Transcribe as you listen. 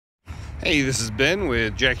Hey, this is Ben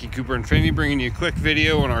with Jackie Cooper Infinity, bringing you a quick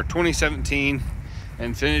video on our 2017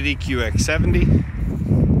 Infiniti QX70.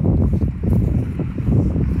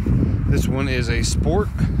 This one is a Sport.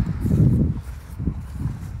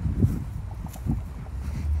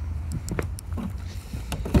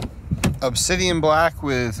 Obsidian black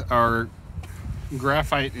with our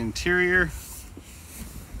graphite interior.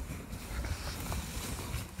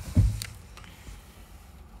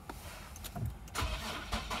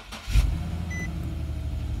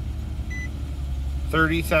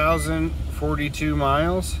 $30,042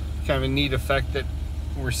 miles. Kind of a neat effect that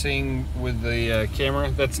we're seeing with the camera.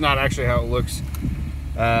 That's not actually how it looks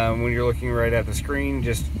when you're looking right at the screen.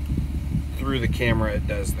 Just through the camera it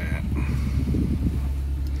does that.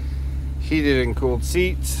 Heated and cooled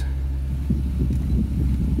seats.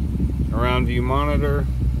 Around view monitor.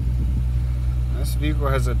 This vehicle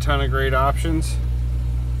has a ton of great options.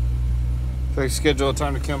 If I schedule a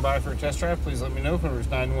time to come by for a test drive, please let me know. Number is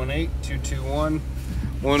 918-221-1155.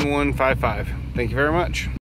 Thank you very much.